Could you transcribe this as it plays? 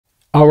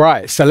All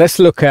right, so let's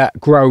look at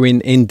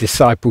growing in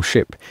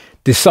discipleship.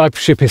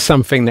 Discipleship is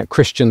something that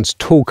Christians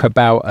talk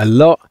about a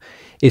lot.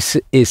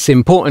 It's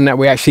important that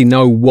we actually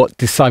know what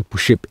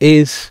discipleship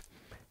is,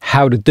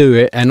 how to do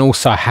it, and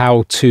also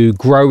how to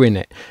grow in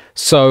it.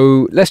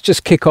 So let's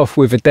just kick off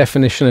with a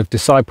definition of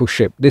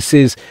discipleship. This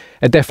is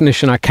a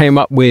definition I came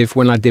up with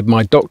when I did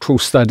my doctoral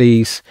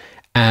studies,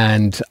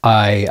 and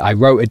I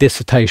wrote a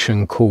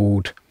dissertation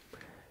called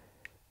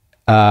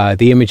The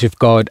Image of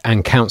God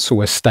and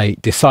Counsel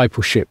Estate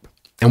Discipleship.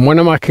 And one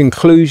of my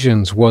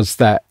conclusions was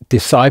that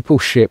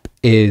discipleship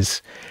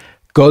is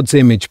God's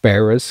image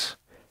bearers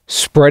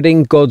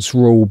spreading God's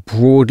rule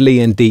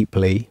broadly and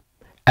deeply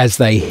as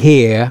they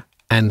hear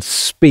and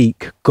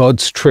speak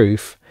God's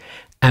truth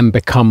and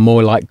become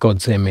more like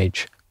God's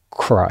image,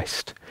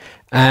 Christ.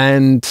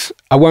 And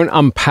I won't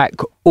unpack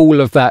all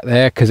of that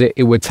there because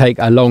it would take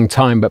a long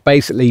time. But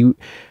basically,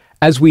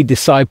 as we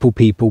disciple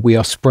people, we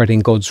are spreading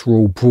God's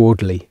rule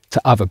broadly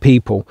to other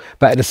people.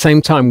 But at the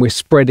same time, we're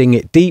spreading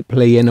it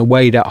deeply in a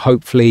way that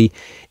hopefully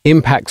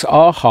impacts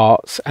our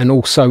hearts and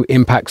also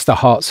impacts the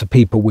hearts of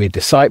people we're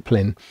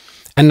discipling.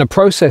 And the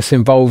process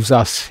involves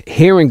us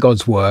hearing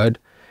God's word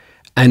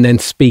and then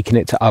speaking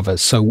it to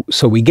others.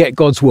 So we get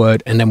God's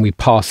word and then we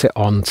pass it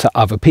on to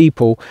other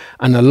people.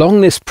 And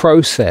along this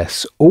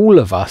process, all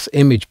of us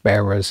image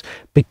bearers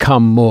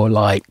become more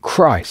like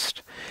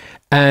Christ.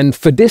 And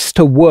for this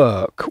to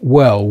work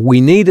well,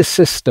 we need a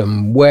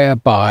system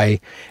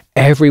whereby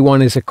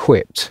everyone is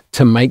equipped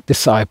to make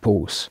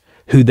disciples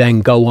who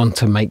then go on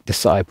to make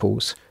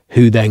disciples,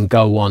 who then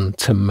go on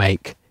to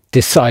make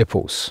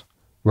disciples,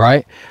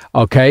 right?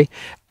 Okay.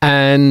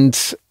 And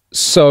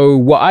so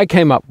what I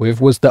came up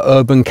with was the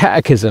Urban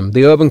Catechism.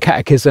 The Urban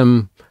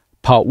Catechism,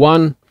 part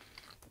 1,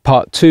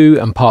 part 2,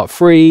 and part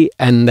 3.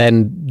 And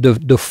then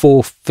the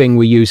fourth thing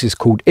we use is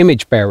called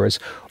image bearers.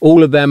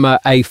 All of them are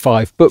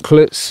A5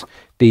 booklets.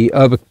 The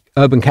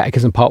Urban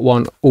Catechism part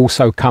 1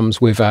 also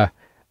comes with an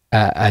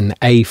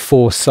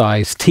A4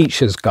 size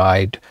teacher's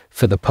guide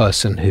for the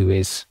person who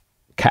is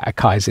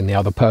catechizing the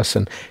other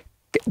person.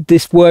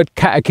 This word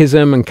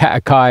catechism and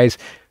catechize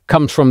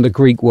comes from the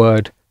Greek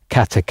word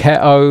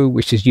katecheo,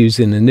 which is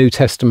used in the New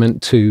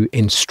Testament to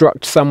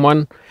instruct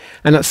someone.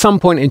 And at some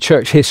point in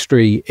church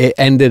history, it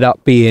ended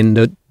up being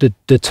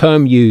the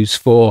term used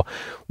for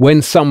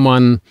when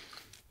someone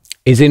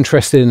is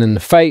interested in the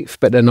faith,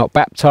 but they're not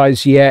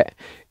baptized yet.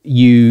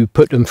 You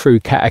put them through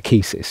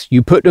catechesis.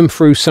 You put them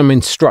through some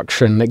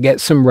instruction that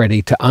gets them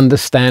ready to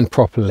understand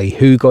properly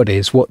who God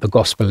is, what the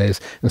gospel is,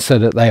 and so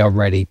that they are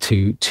ready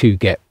to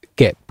get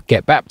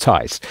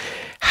baptized.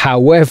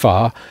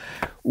 However,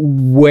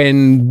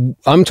 when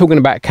I'm talking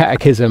about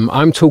catechism,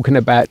 I'm talking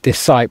about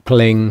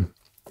discipling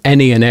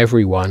any and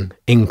everyone,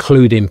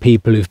 including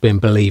people who've been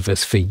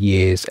believers for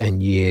years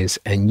and years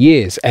and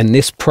years. And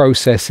this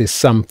process is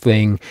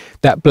something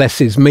that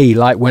blesses me.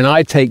 Like when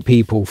I take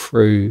people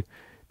through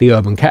the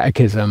Urban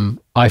Catechism,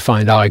 I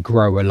find I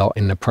grow a lot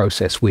in the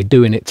process. We're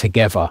doing it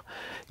together,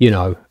 you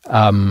know.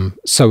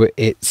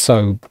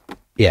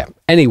 Yeah.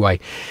 Anyway,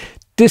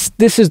 this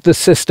is the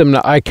system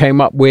that I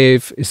came up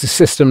with. It's a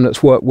system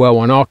that's worked well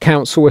on our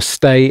council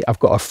estate. I've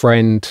got a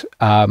friend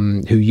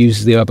who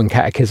uses the Urban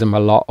Catechism a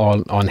lot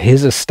on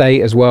his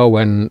estate as well.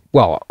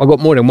 I've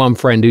got more than one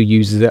friend who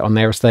uses it on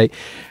their estate.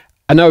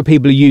 I know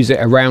people who use it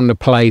around the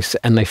place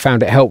and they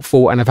found it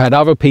helpful. And I've had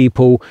other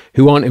people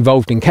who aren't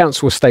involved in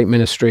council estate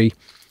ministry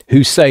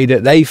who say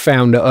that they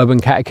found that Urban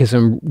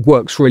Catechism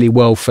works really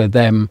well for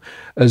them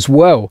as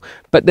well.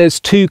 But there's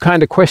two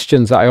kind of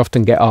questions that I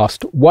often get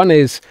asked. One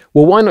is,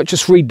 well, why not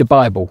just read the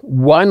Bible?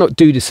 Why not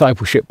do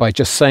discipleship by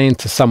just saying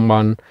to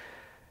someone,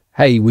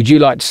 hey, would you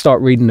like to start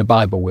reading the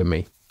Bible with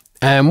me?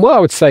 And what I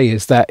would say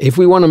is that if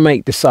we want to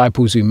make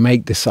disciples who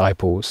make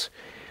disciples,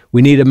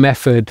 we need a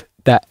method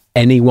that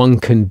anyone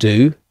can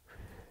do.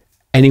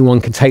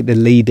 Anyone can take the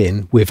lead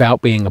in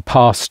without being a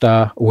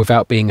pastor or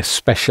without being a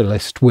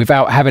specialist,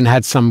 without having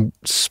had some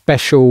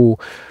special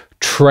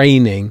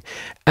training.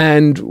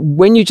 And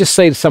when you just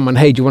say to someone,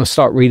 hey, do you want to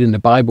start reading the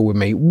Bible with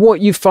me?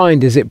 What you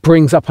find is it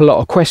brings up a lot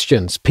of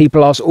questions.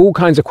 People ask all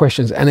kinds of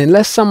questions. And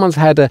unless someone's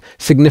had a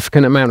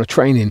significant amount of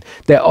training,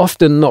 they're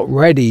often not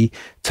ready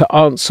to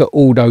answer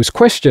all those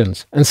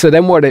questions. And so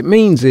then what it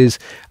means is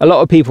a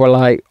lot of people are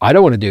like, I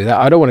don't want to do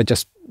that. I don't want to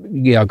just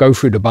go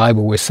through the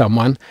Bible with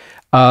someone.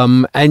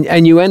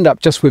 And you end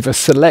up just with a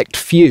select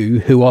few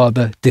who are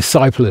the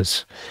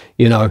disciplers,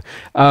 you know.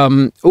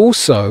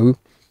 Also,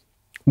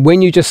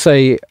 when you just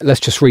say, let's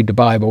just read the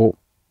Bible,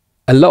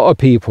 a lot of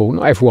people,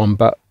 not everyone,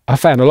 but I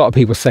found a lot of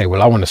people say,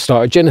 well, I want to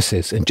start at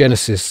Genesis. And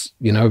Genesis,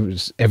 you know,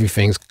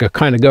 everything's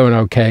kind of going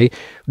okay.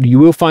 You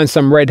will find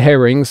some red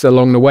herrings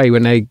along the way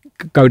when they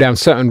go down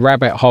certain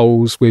rabbit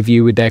holes with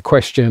you with their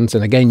questions.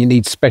 And again, you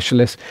need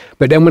specialists.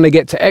 But then when they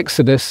get to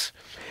Exodus,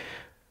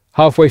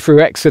 halfway through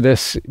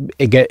Exodus,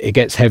 it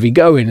gets heavy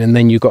going. And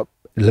then you've got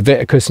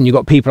Leviticus and you've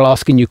got people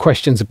asking you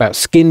questions about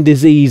skin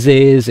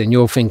diseases. And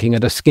you're thinking, are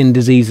the skin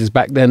diseases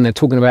back then, they're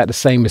talking about the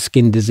same as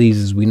skin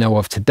diseases we know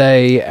of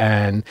today?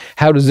 And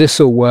how does this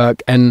all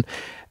work? And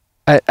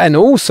And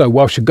also,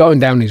 whilst you're going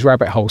down these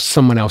rabbit holes,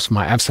 someone else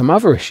might have some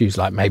other issues,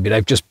 like maybe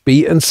they've just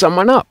beaten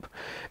someone up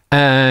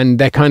and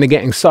they're kind of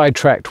getting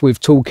sidetracked with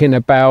talking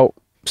about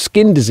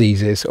skin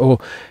diseases or,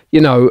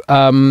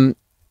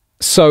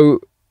 so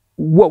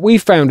what we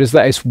found is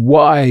that it's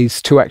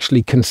wise to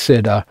actually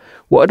consider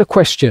what are the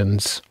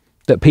questions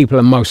that people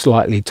are most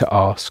likely to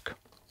ask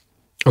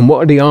and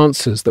what are the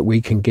answers that we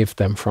can give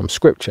them from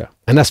Scripture.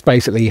 And that's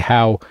basically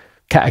how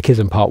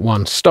Catechism Part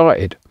 1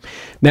 started.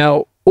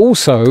 Now,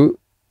 also,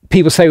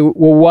 people say, well,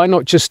 why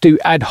not just do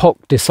ad hoc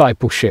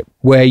discipleship,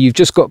 where you've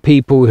just got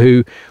people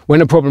who,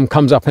 when a problem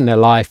comes up in their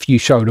life, you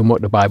show them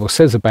what the Bible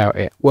says about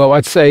it? Well,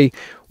 I'd say,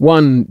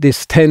 one,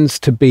 this tends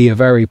to be a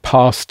very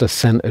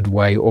pastor-centered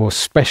way or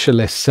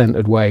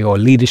specialist-centered way or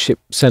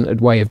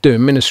leadership-centered way of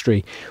doing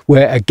ministry,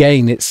 where,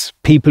 again, it's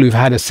people who've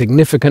had a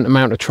significant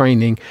amount of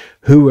training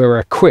who are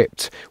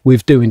equipped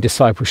with doing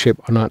discipleship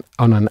on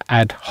an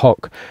ad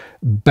hoc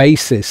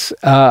basis.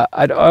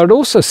 I'd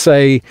also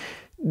say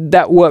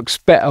that works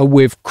better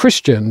with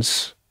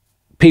Christians,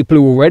 people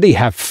who already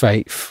have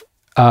faith.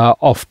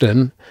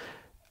 Often,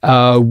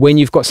 when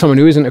you've got someone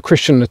who isn't a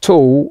Christian at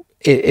all,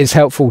 it is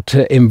helpful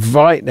to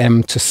invite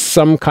them to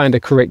some kind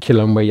of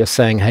curriculum where you're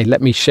saying, hey,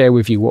 let me share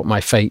with you what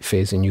my faith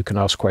is, and you can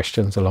ask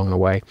questions along the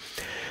way.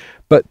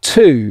 But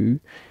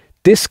two,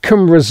 this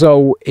can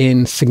result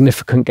in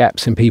significant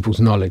gaps in people's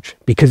knowledge,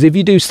 because if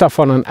you do stuff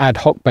on an ad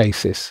hoc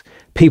basis,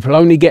 people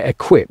only get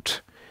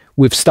equipped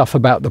with stuff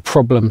about the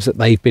problems that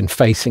they've been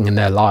facing in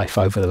their life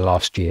over the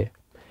last year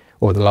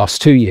or the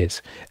last 2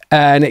 years.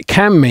 And it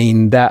can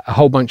mean that a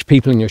whole bunch of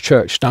people in your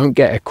church don't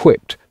get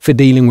equipped for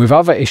dealing with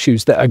other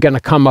issues that are going to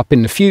come up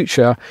in the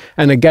future.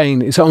 And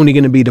again, it's only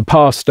going to be the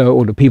pastor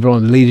or the people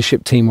on the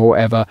leadership team or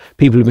whatever,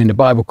 people who've been to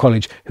Bible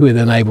college, who are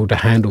then able to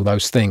handle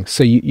those things.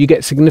 So you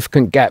get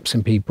significant gaps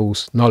in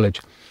people's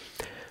knowledge.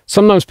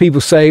 Sometimes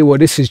people say, well,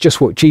 this is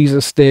just what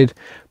Jesus did.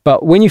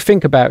 But when you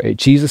think about it,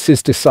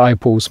 Jesus's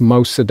disciples,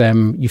 most of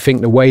them, you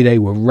think the way they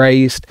were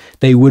raised,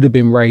 they would have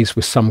been raised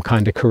with some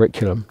kind of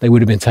curriculum. They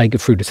would have been taken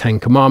through the 10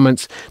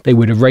 Commandments. They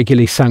would have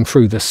regularly sung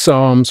through the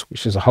Psalms,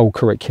 which is a whole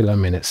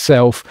curriculum in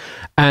itself.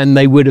 And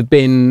they would have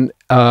been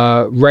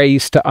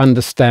raised to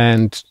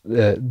understand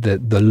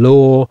the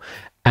law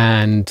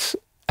and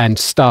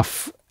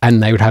stuff.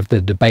 And they would have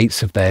the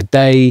debates of their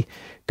day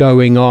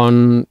going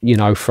on,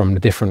 from the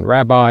different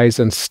rabbis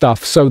and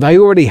stuff. So they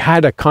already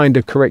had a kind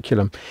of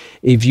curriculum.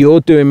 If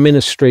you're doing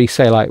ministry,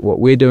 say like what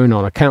we're doing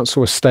on a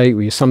council estate,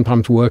 where you're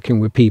sometimes working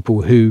with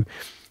people who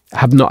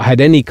have not had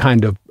any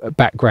kind of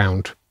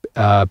background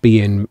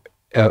in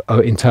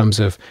terms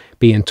of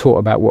being taught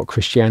about what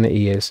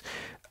Christianity is,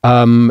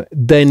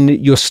 then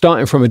you're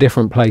starting from a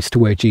different place to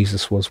where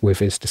Jesus was with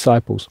his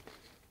disciples.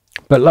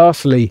 But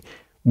lastly,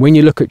 when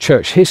you look at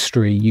church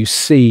history, you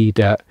see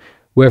that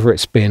whether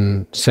it's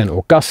been St.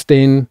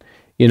 Augustine,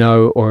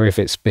 or if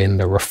it's been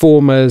the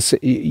Reformers,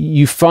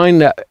 you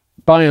find that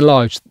by and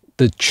large,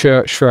 the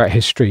church throughout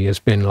history has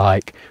been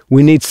like,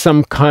 we need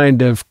some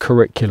kind of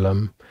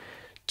curriculum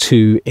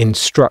to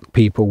instruct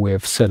people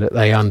with so that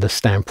they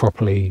understand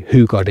properly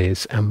who God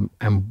is and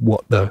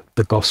what the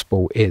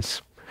gospel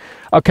is.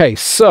 Okay,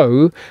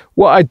 so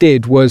what I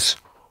did was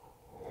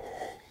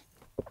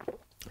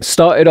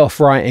started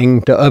off writing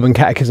the Urban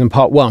Catechism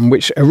Part 1,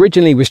 which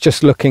originally was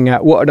just looking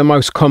at what are the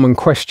most common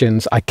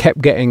questions I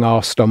kept getting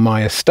asked on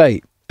my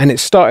estate. And it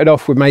started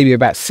off with maybe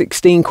about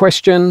 16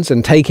 questions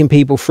and taking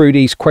people through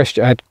these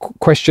questions. I had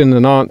question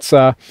and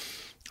answer.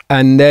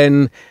 And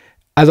then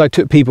as I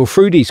took people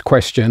through these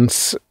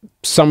questions,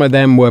 some of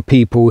them were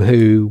people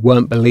who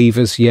weren't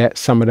believers yet.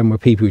 Some of them were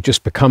people who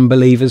just become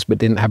believers but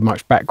didn't have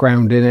much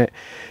background in it.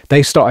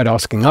 They started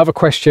asking other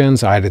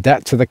questions. I added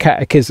that to the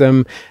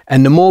catechism.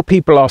 And the more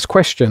people ask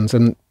questions,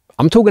 and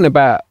I'm talking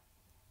about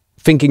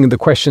thinking of the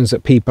questions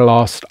that people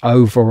asked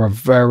over a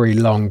very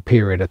long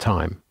period of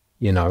time,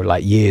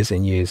 like years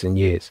and years and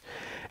years.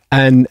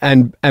 And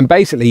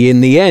basically, in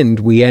the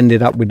end, we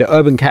ended up with the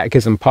Urban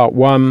Catechism Part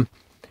 1,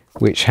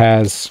 which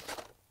has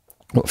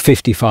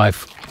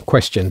 55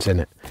 questions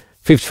in it.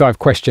 55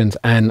 questions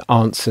and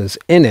answers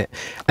in it.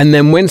 And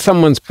then when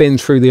someone's been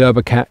through the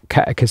Urban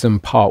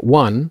Catechism Part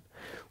 1,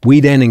 we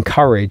then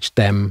encourage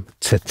them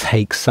to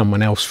take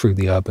someone else through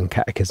the Urban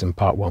Catechism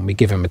Part 1. We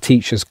give them a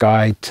teacher's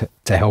guide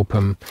to help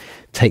them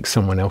take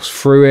someone else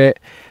through it.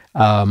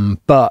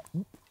 But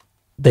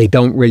they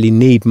don't really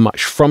need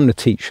much from the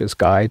teacher's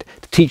guide.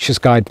 The teacher's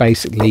guide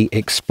basically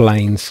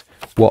explains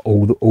what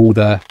all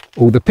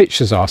the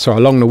pictures are. So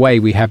along the way,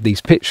 we have these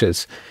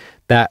pictures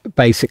that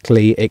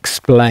basically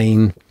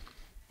explain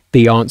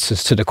the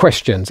answers to the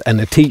questions, and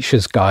the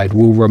teacher's guide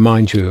will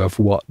remind you of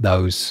what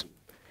those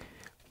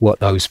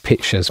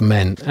pictures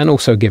meant, and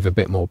also give a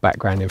bit more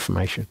background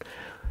information.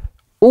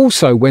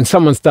 Also, when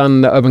someone's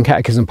done the Urban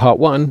Catechism Part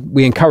 1,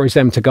 we encourage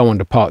them to go on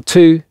to Part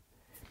 2,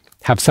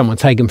 have someone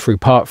take them through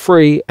Part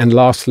 3, and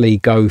lastly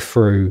go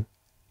through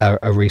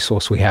a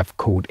resource we have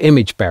called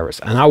Image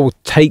Bearers. And I will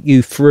take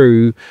you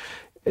through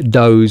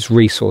those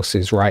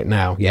resources right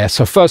now. Yeah.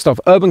 So first off,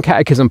 Urban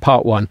Catechism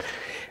Part 1.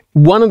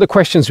 One of the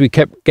questions we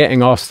kept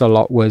getting asked a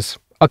lot was,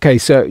 okay,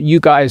 so you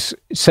guys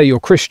say you're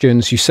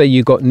Christians, you say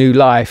you got new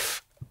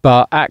life,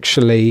 but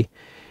actually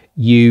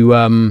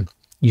you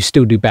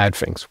still do bad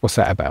things. What's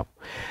that about?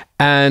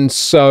 And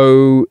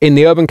so in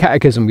the Urban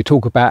Catechism, we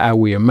talk about how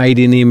we are made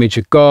in the image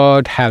of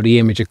God, how the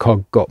image of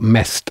God got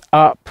messed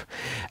up.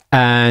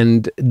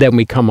 And then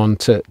we come on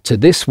to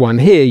this one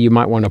here. You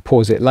might want to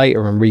pause it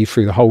later and read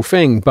through the whole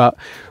thing. But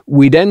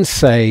we then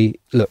say,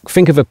 look,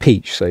 think of a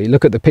peach. So you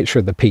look at the picture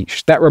of the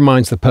peach. That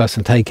reminds the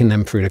person taking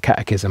them through the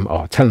catechism,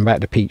 oh, tell them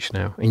about the peach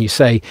now. And you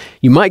say,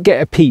 you might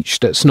get a peach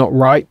that's not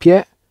ripe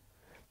yet,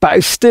 but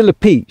it's still a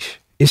peach.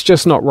 It's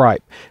just not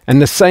ripe.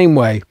 And the same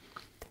way,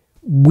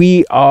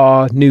 we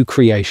are new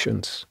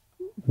creations.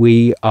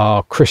 We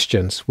are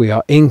Christians. We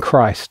are in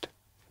Christ,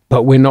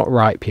 but we're not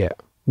ripe yet.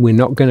 We're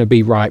not going to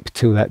be ripe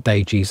till that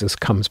day Jesus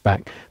comes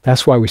back.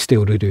 That's why we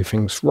still do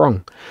things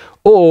wrong.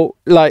 Or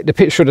like the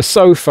picture of the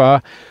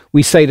sofa,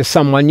 we say to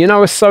someone, you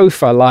know, a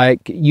sofa,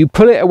 like you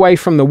pull it away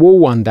from the wall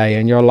one day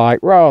and you're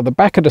like, wow, the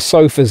back of the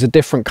sofa is a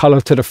different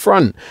color to the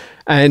front.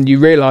 And you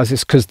realize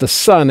it's because the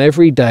sun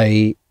every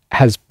day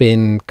has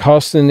been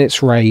casting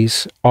its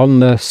rays on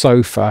the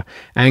sofa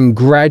and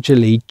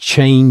gradually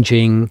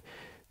changing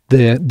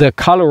the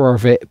color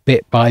of it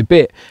bit by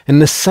bit. In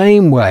the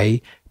same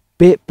way,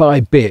 bit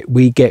by bit,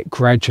 we get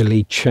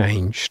gradually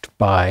changed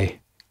by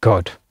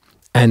God.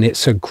 And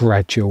it's a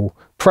gradual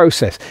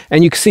process.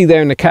 And you can see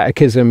there in the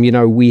catechism, you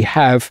know, we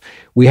have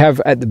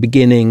at the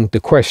beginning the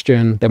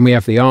question, then we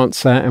have the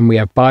answer, and we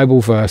have Bible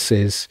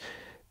verses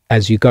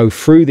as you go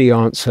through the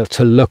answer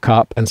to look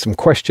up, and some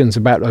questions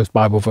about those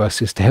Bible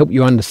verses to help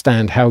you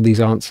understand how these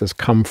answers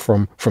come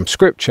from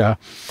Scripture.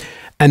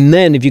 And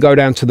then if you go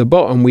down to the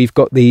bottom, we've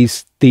got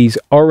these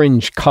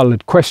orange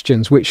colored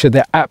questions, which are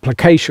the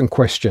application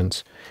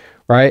questions,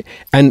 right?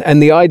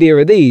 And the idea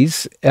of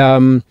these,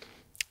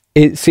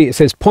 it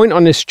says, point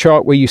on this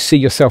chart where you see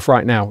yourself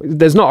right now.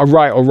 There's not a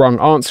right or wrong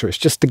answer. It's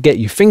just to get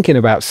you thinking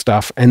about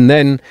stuff. And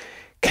then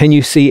can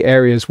you see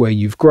areas where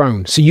you've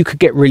grown? So you could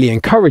get really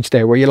encouraged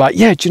there where you're like,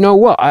 yeah, do you know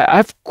what?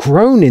 I've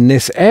grown in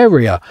this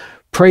area.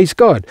 Praise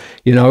God.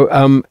 You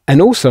know,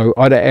 and also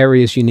are there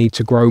areas you need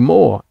to grow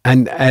more?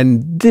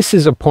 And this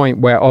is a point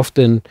where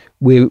often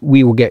we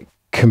will get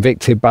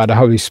convicted by the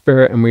Holy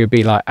Spirit and we'll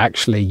be like,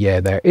 actually, yeah,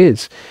 there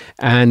is.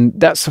 And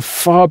that's a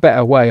far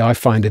better way, I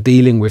find, of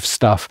dealing with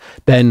stuff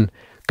than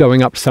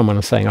going up to someone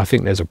and saying, I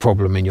think there's a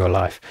problem in your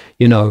life.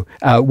 You know,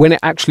 when it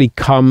actually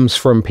comes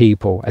from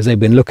people, as they've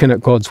been looking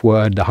at God's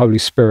word, the Holy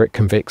Spirit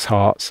convicts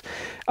hearts.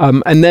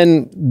 And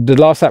then the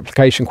last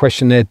application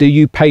question there, do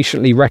you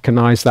patiently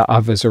recognize that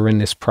others are in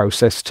this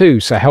process too?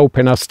 So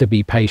helping us to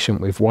be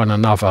patient with one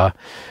another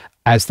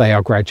as they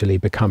are gradually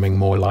becoming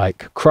more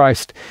like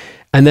Christ.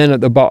 And then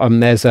at the bottom,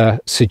 there's a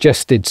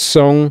suggested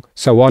song.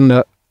 So on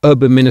the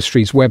Urban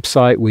Ministries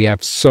website, we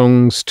have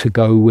songs to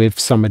go with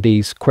some of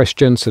these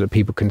questions so that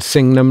people can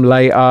sing them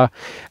later,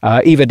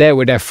 either there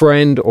with their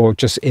friend or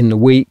just in the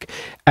week.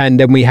 And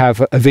then we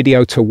have a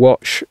video to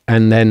watch,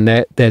 and then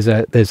there's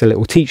a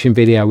little teaching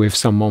video if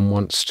someone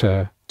wants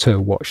to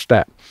watch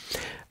that.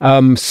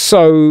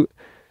 So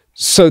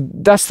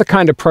that's the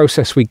kind of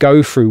process we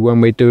go through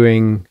when we're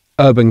doing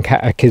Urban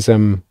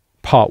Catechism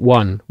Part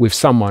 1 with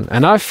someone.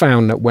 And I've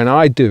found that when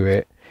I do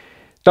it,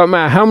 don't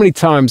matter how many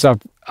times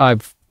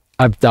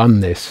I've done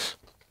this.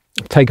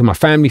 I've taken my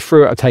family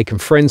through it. I've taken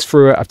friends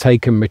through it. I've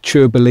taken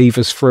mature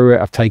believers through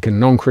it. I've taken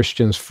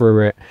non-Christians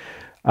through it,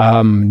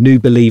 new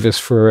believers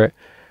through it.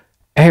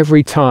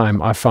 Every time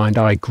I find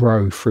I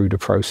grow through the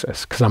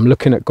process because I'm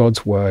looking at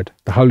God's word.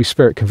 The Holy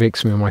Spirit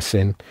convicts me of my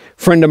sin.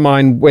 A friend of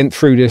mine went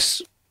through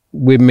this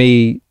with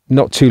me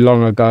not too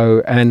long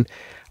ago, and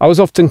I was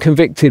often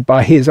convicted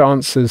by his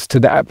answers to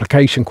the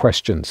application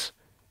questions.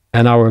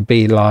 And I would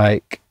be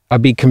like,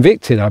 I'd be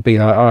convicted. I'd be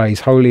like, oh, he's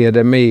holier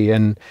than me.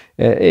 And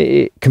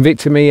it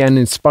convicted me and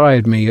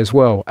inspired me as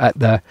well at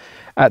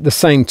the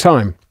same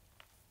time.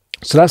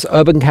 So that's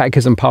Urban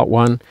Catechism Part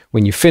 1.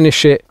 When you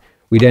finish it,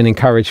 we then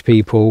encourage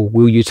people,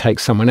 will you take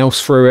someone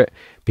else through it?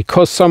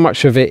 Because so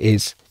much of it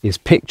is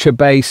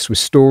picture-based with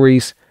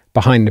stories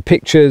behind the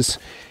pictures,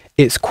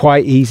 it's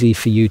quite easy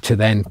for you to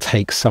then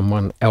take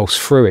someone else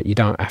through it. You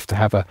don't have to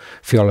have a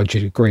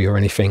theology degree or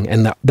anything,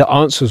 and the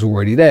answer's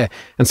already there.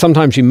 And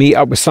sometimes you meet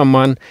up with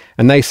someone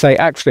and they say,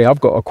 actually, I've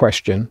got a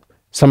question.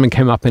 Something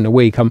came up in a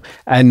week.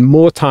 And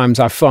more times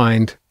I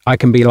find I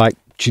can be like,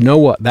 do you know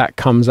what? That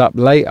comes up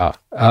later.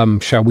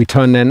 Shall we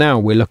turn there now?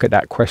 We'll look at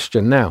that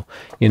question now,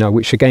 you know,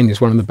 which again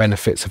is one of the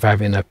benefits of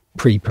having a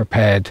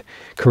pre-prepared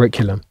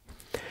curriculum.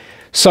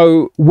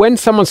 So when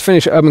someone's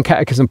finished Urban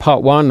Catechism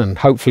Part 1, and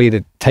hopefully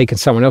they've taken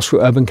someone else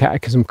through Urban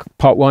Catechism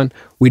Part 1,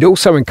 we'd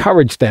also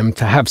encourage them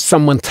to have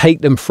someone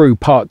take them through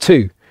Part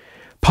 2.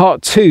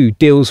 Part 2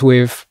 deals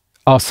with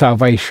our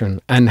salvation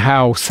and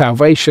how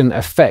salvation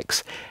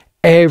affects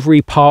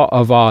every part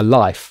of our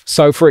life.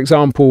 So for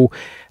example,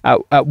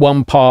 at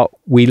one part,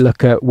 we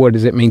look at what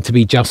does it mean to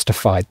be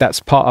justified. That's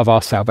part of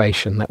our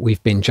salvation, that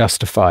we've been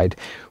justified.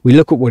 We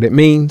look at what it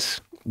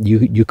means.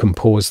 You can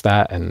pause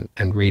that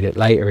and read it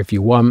later if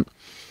you want.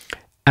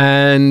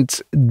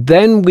 And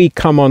then we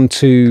come on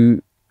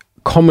to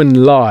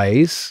common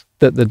lies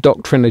that the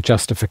doctrine of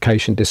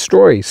justification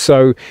destroys.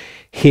 So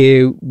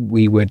here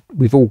we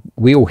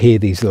all hear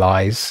these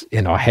lies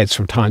in our heads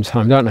from time to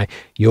time, don't they?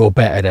 You're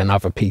better than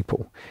other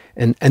people.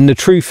 And the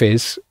truth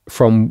is,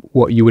 from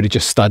what you would have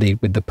just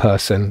studied with the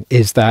person,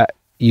 is that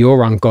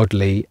you're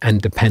ungodly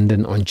and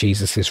dependent on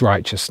Jesus's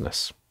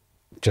righteousness,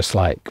 just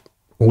like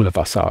all of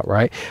us are,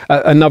 right?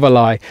 Another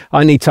lie,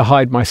 I need to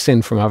hide my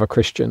sin from other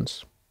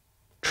Christians.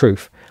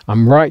 Truth,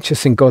 I'm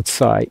righteous in God's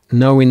sight.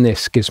 Knowing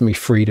this gives me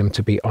freedom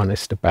to be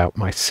honest about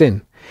my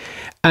sin.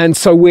 And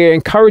so we're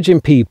encouraging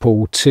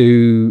people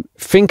to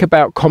think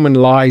about common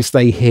lies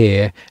they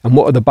hear and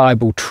what are the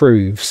Bible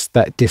truths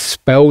that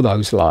dispel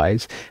those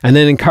lies, and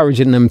then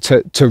encouraging them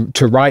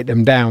to write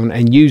them down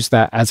and use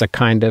that as a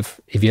kind of,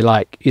 if you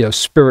like,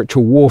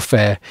 spiritual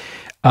warfare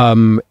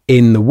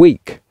in the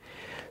week.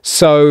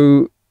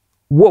 So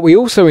what we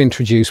also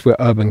introduced with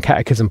Urban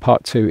Catechism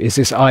Part 2 is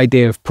this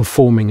idea of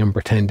performing and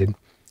pretending,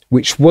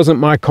 which wasn't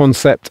my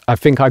concept. I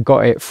think I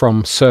got it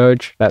from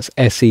Serge, that's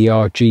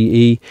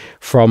S-E-R-G-E,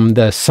 from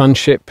the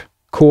Sonship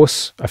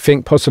course, I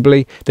think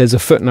possibly. There's a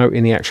footnote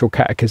in the actual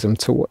catechism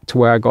to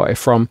where I got it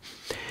from.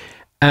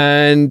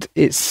 And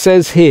it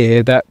says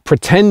here that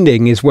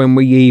pretending is when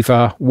we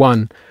either,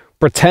 1,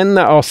 pretend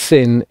that our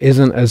sin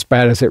isn't as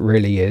bad as it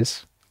really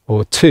is,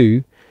 or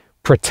 2,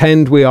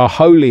 pretend we are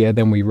holier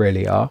than we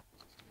really are.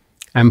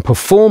 And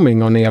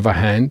performing, on the other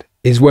hand,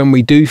 is when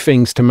we do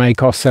things to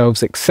make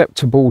ourselves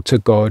acceptable to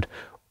God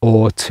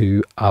or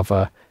to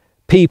other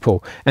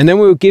people. And then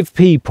we'll give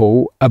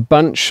people a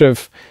bunch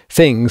of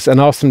things and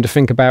ask them to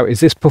think about, is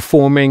this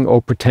performing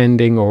or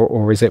pretending,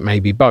 or is it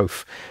maybe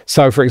both?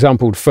 So, for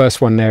example, the first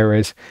one there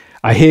is,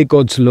 I hear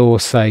God's law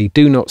say,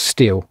 do not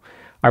steal.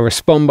 I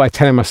respond by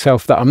telling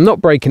myself that I'm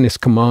not breaking this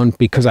command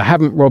because I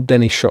haven't robbed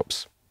any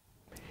shops.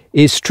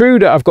 It's true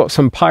that I've got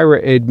some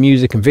pirated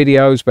music and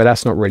videos, but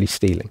that's not really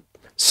stealing.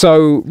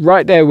 So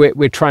right there,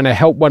 we're trying to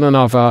help one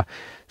another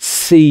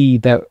see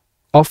that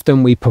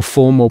often we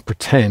perform or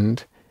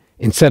pretend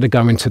instead of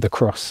going to the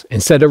cross,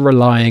 instead of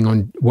relying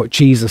on what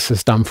Jesus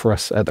has done for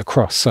us at the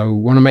cross. So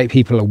we want to make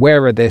people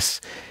aware of this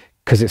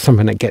because it's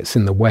something that gets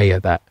in the way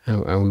of that.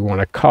 And we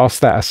want to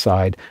cast that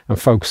aside and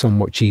focus on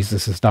what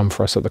Jesus has done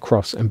for us at the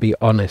cross and be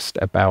honest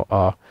about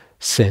our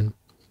sin.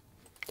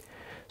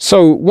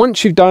 So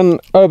once you've done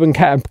Urban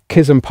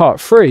Catechism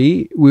Part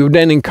 3, we would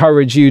then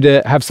encourage you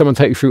to have someone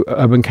take you through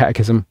Urban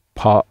Catechism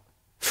Part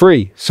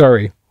 3.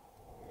 Sorry.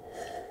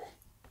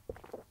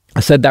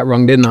 I said that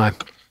wrong, didn't I?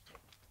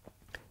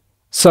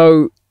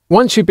 So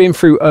once you've been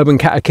through Urban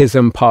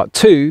Catechism Part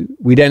 2,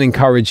 we then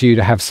encourage you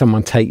to have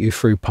someone take you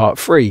through Part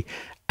 3.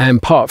 And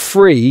Part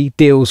 3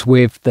 deals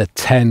with the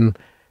 10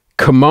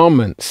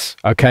 commandments.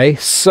 Okay,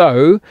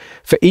 so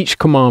for each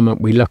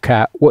commandment, we look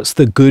at what's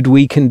the good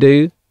we can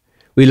do.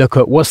 We look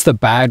at what's the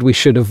bad we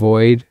should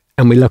avoid,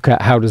 and we look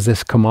at how does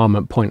this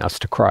commandment point us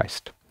to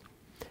Christ.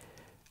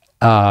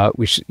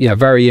 Which,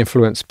 very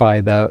influenced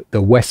by the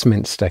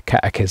Westminster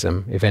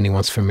Catechism, if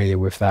anyone's familiar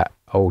with that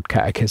old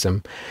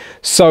catechism.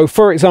 So,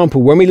 for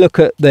example, when we look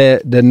at the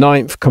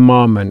 9th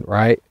commandment,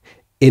 right,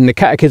 in the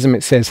catechism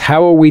it says,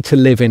 how are we to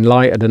live in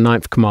light of the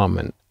 9th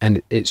commandment?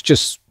 And it's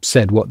just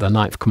said what the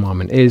 9th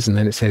commandment is, and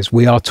then it says,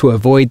 we are to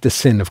avoid the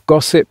sin of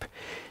gossip,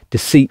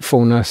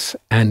 deceitfulness,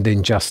 and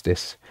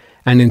injustice,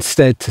 and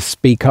instead to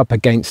speak up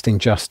against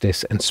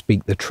injustice and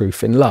speak the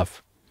truth in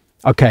love.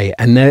 Okay,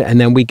 and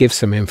then we give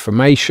some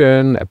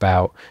information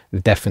about the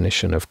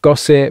definition of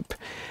gossip,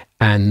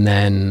 and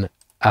then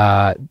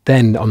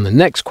on the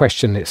next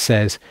question it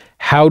says,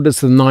 how does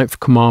the 9th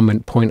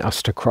commandment point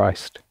us to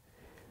Christ?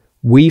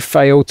 We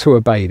fail to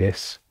obey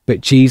this,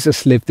 but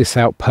Jesus lived this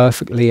out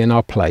perfectly in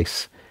our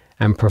place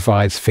and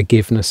provides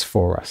forgiveness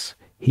for us.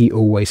 He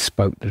always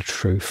spoke the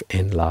truth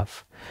in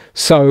love.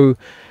 So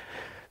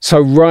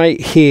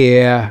right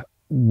here,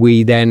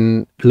 we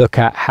then look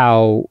at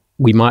how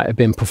we might have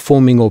been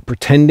performing or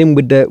pretending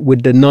with the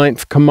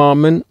 9th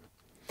commandment.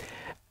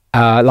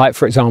 Like,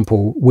 for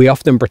example, we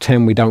often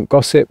pretend we don't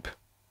gossip.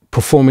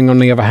 Performing, on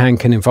the other hand,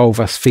 can involve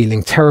us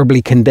feeling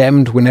terribly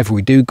condemned whenever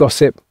we do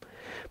gossip.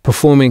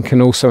 Performing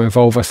can also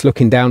involve us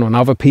looking down on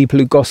other people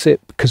who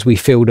gossip because we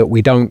feel that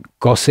we don't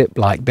gossip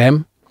like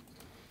them.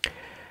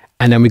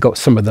 And then we got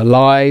some of the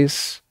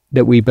lies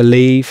that we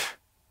believe.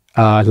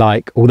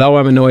 Like, although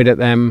I'm annoyed at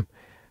them,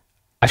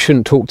 I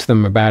shouldn't talk to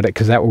them about it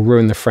because that will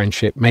ruin the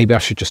friendship. Maybe I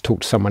should just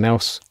talk to someone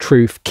else.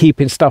 Truth,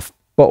 keeping stuff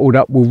bottled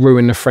up will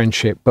ruin the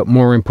friendship. But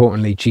more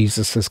importantly,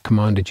 Jesus has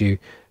commanded you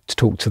to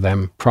talk to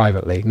them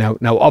privately. Now,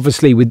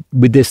 obviously, with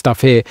this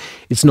stuff here,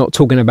 it's not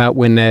talking about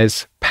when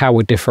there's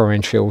power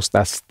differentials.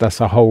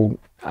 That's a whole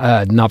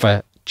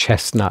another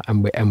chestnut,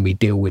 and we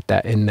deal with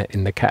that in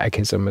the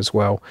catechism as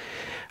well.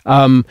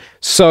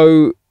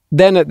 So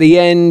then at the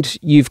end,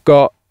 you've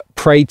got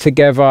pray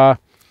together,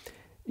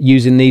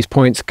 using these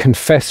points,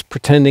 confess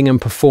pretending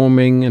and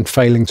performing and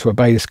failing to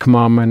obey this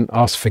commandment,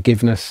 ask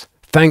forgiveness,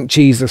 thank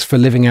Jesus for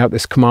living out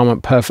this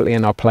commandment perfectly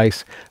in our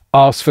place,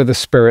 ask for the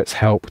Spirit's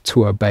help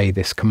to obey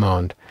this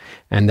command.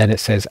 And then it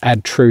says,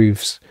 add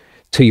truths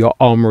to your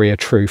armory of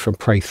truth and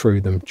pray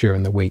through them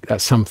during the week.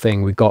 That's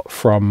something we got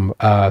from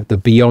the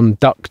Beyond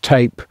Duct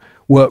Tape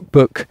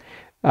workbook.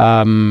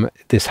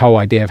 This whole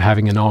idea of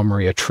having an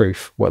armory of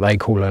truth, what they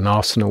call an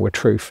arsenal of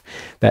truth,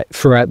 that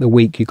throughout the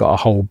week you got a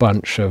whole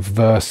bunch of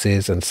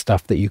verses and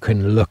stuff that you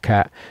can look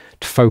at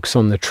to focus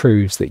on the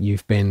truths that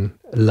you've been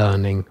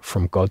learning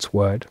from God's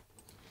word.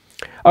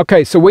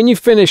 Okay, so when you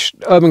finish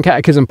Urban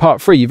Catechism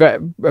Part 3, you've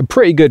had a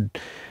pretty good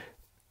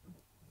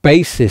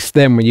basis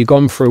then when you've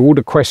gone through all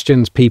the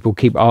questions people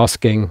keep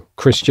asking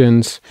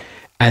Christians,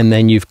 and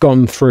then you've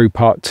gone through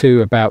Part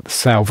 2 about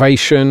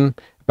salvation,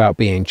 about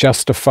being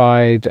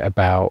justified,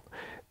 about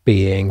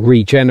being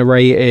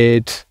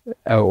regenerated,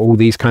 all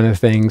these kind of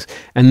things.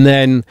 And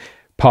then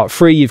Part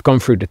 3, you've gone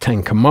through the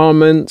 10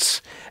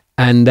 Commandments.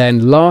 And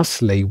then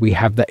lastly, we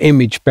have the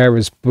Image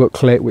Bearers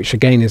booklet, which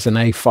again is an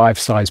A5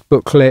 size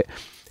booklet.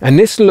 And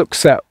this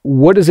looks at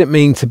what does it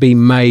mean to be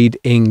made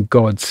in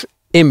God's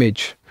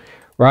image,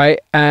 right?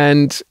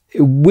 And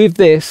with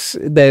this,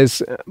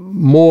 there's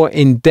more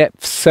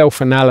in-depth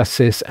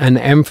self-analysis and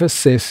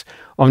emphasis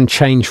on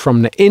change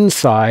from the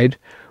inside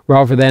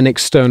rather than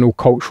external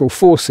cultural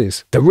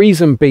forces. The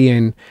reason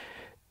being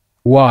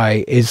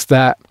why is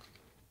that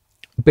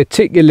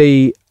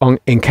particularly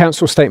in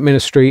council state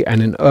ministry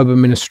and in urban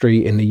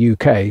ministry in the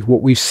UK,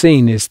 what we've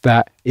seen is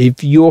that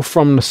if you're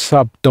from the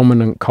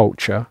subdominant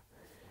culture,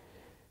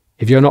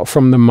 if you're not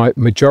from the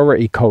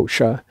majority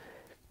culture,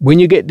 when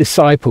you get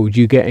discipled,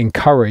 you get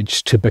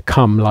encouraged to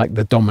become like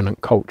the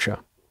dominant culture.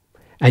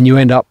 And you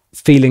end up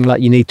feeling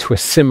like you need to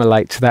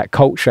assimilate to that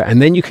culture.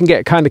 And then you can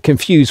get kind of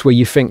confused where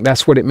you think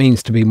that's what it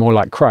means to be more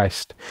like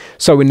Christ.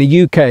 So in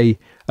the UK,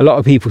 a lot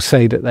of people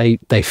say that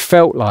they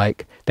felt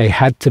like they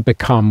had to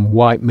become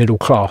white middle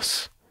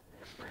class.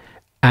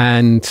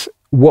 And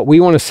what we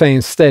want to say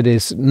instead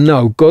is,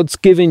 no, God's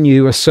given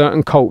you a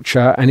certain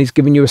culture and he's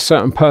given you a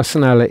certain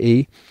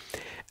personality.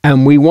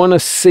 And we want to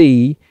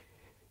see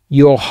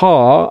your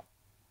heart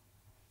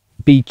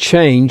be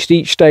changed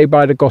each day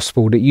by the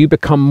gospel, that you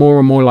become more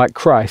and more like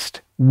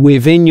Christ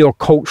within your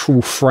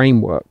cultural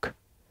framework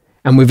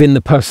and within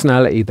the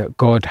personality that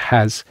God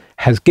has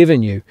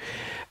given you.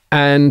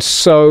 And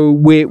so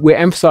we're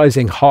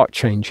emphasizing heart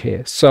change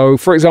here. So,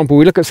 for example,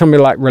 we look at something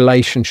like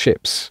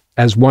relationships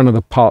as one of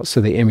the parts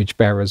of the Image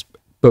Bearers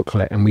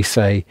booklet, and we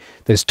say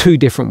there's two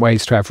different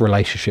ways to have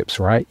relationships,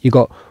 right? You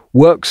got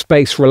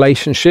workspace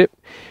relationship,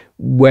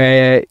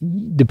 where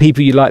the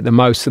people you like the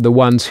most are the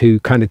ones who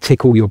kind of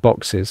tick all your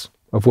boxes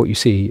of what you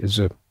see as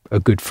a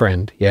good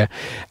friend, yeah?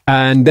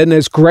 And then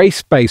there's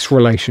grace-based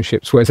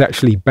relationships, where it's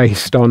actually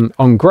based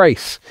on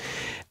grace.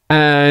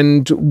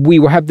 And we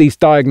will have these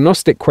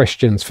diagnostic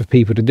questions for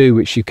people to do,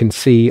 which you can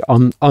see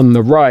on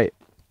the right.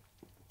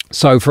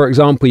 So, for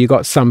example, you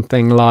got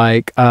something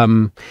like,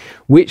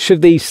 which of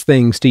these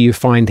things do you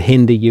find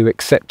hinder you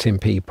accepting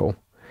people,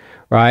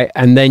 right?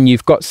 And then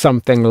you've got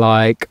something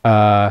like,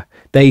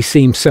 they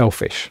seem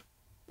selfish.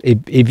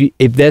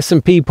 If there's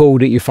some people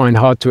that you find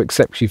hard to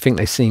accept, you think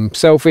they seem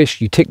selfish,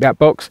 you tick that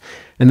box.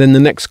 And then the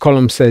next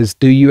column says,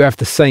 do you have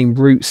the same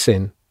root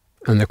sin?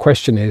 And the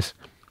question is,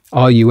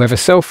 are you ever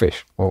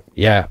selfish? Well,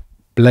 yeah,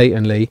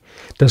 blatantly.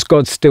 Does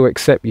God still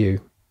accept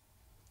you?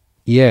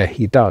 Yeah,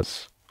 he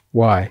does.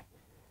 Why?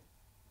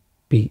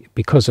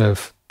 Because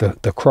of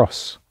the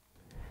cross.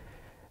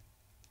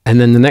 And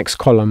then the next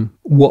column,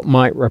 what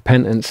might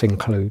repentance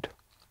include?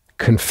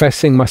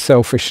 Confessing my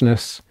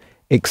selfishness,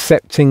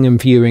 accepting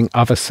and viewing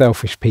other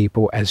selfish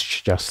people as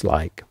just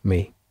like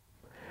me.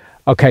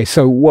 Okay,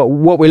 so what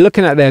we're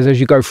looking at there is, as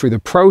you go through the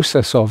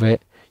process of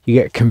it, you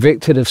get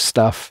convicted of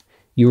stuff,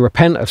 you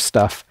repent of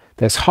stuff,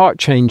 there's heart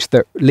change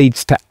that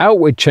leads to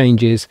outward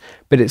changes,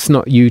 but it's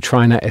not you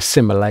trying to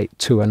assimilate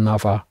to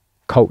another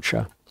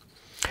culture.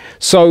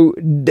 So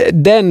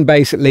then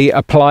basically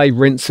apply,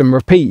 rinse and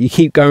repeat. You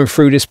keep going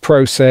through this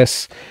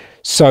process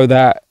so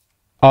that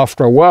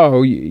after a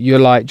while, you're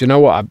like, do you know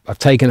what? I've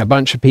taken a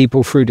bunch of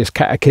people through this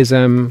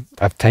catechism.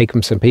 I've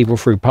taken some people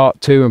through Part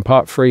 2 and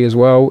Part 3 as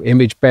well,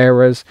 image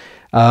bearers.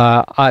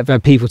 I've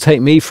had people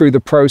take me through the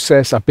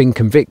process. I've been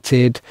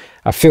convicted.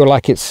 I feel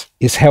like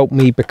it's helped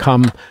me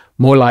become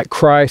more like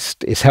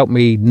Christ. It's helped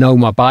me know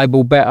my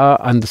Bible better,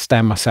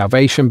 understand my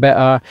salvation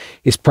better.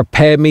 It's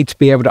prepared me to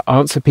be able to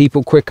answer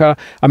people quicker.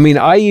 I mean,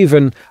 I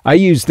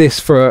use this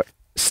for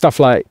stuff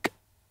like,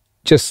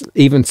 just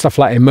even stuff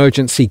like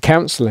emergency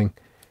counseling.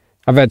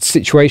 I've had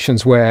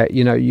situations where,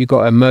 you know, you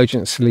got to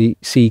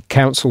emergency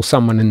counsel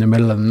someone in the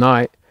middle of the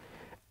night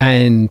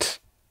and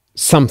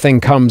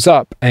something comes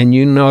up and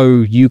you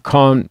know you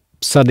can't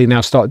suddenly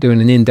now start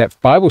doing an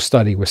in-depth Bible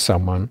study with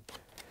someone,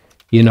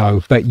 you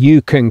know, but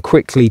you can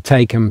quickly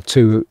take them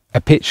to a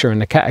picture in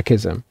the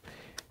catechism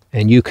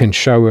and you can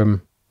show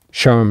them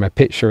a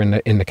picture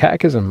in the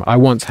catechism. I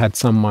once had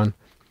someone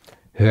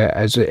who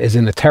is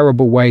in a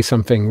terrible way,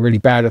 something really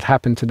bad had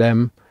happened to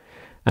them.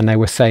 And they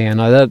were saying,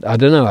 I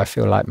don't know, I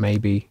feel like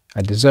maybe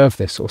I deserve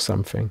this or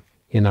something,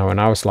 you know.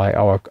 And I was like,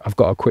 oh, I've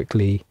got to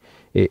quickly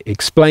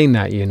explain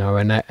that, you know.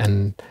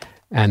 And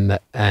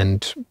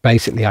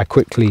basically I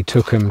quickly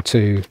took him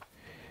to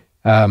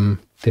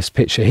this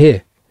picture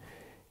here,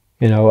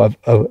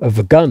 of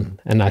a gun.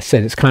 And I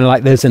said, it's kind of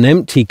like there's an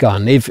empty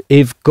gun. If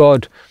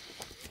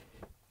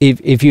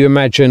you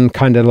imagine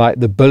kind of like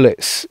the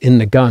bullets in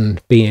the gun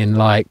being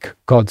like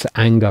God's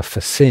anger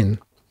for sin,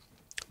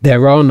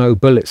 there are no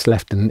bullets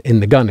left in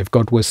the gun. If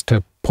God was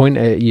to point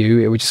it at you,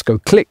 it would just go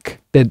click.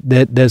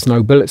 There's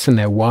no bullets in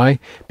there. Why?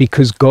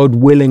 Because God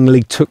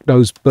willingly took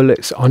those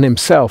bullets on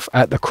himself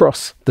at the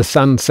cross. The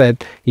Son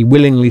said, he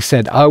willingly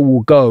said, I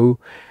will go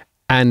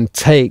and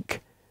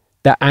take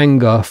the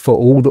anger for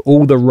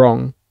all the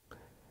wrong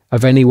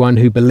of anyone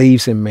who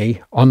believes in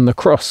me on the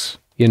cross,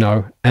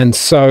 And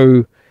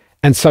so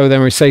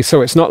then we say,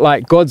 so it's not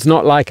like God's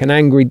not like an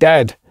angry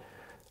dad,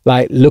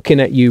 like looking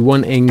at you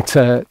wanting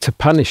to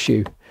punish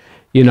you,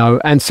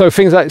 And so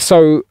things like,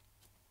 so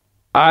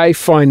I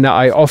find that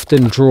I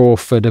often draw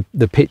for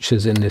the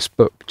pictures in this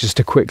book just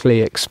to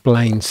quickly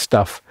explain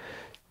stuff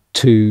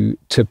to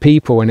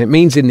people. And it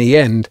means in the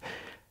end,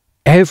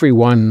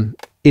 everyone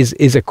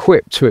is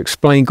equipped to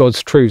explain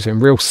God's truths in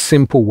real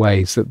simple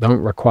ways that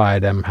don't require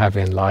them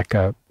having like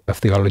a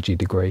theology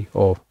degree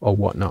or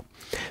whatnot.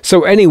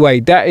 So anyway,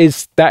 that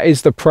is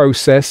the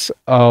process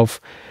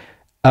of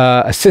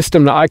a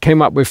system that I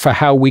came up with for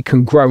how we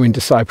can grow in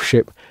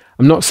discipleship.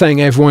 I'm not saying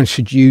everyone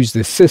should use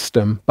this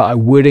system, but I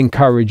would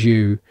encourage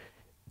you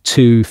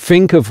to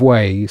think of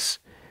ways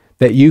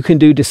that you can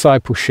do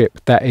discipleship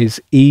that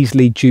is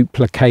easily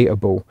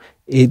duplicatable,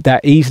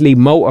 that easily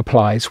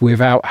multiplies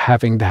without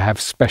having to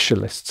have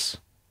specialists.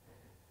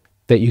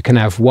 That you can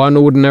have one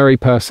ordinary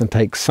person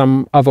take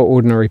some other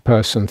ordinary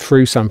person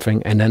through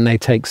something, and then they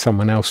take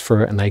someone else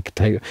through it, and they can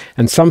take,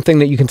 and something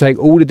that you can take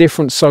all the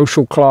different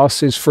social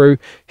classes through,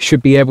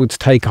 should be able to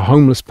take a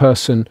homeless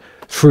person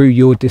through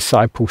your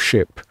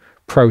discipleship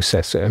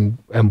process. And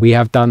we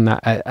have done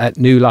that at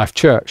New Life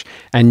Church,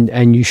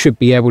 and you should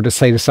be able to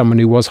say to someone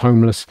who was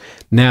homeless,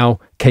 now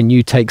can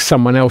you take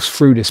someone else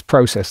through this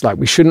process? Like,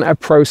 we shouldn't have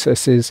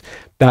processes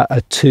that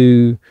are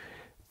too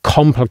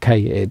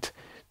complicated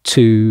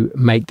to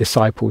make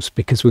disciples,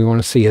 because we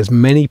want to see as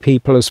many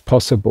people as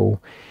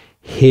possible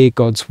hear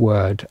God's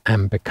word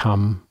and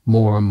become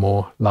more and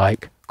more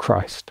like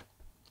Christ.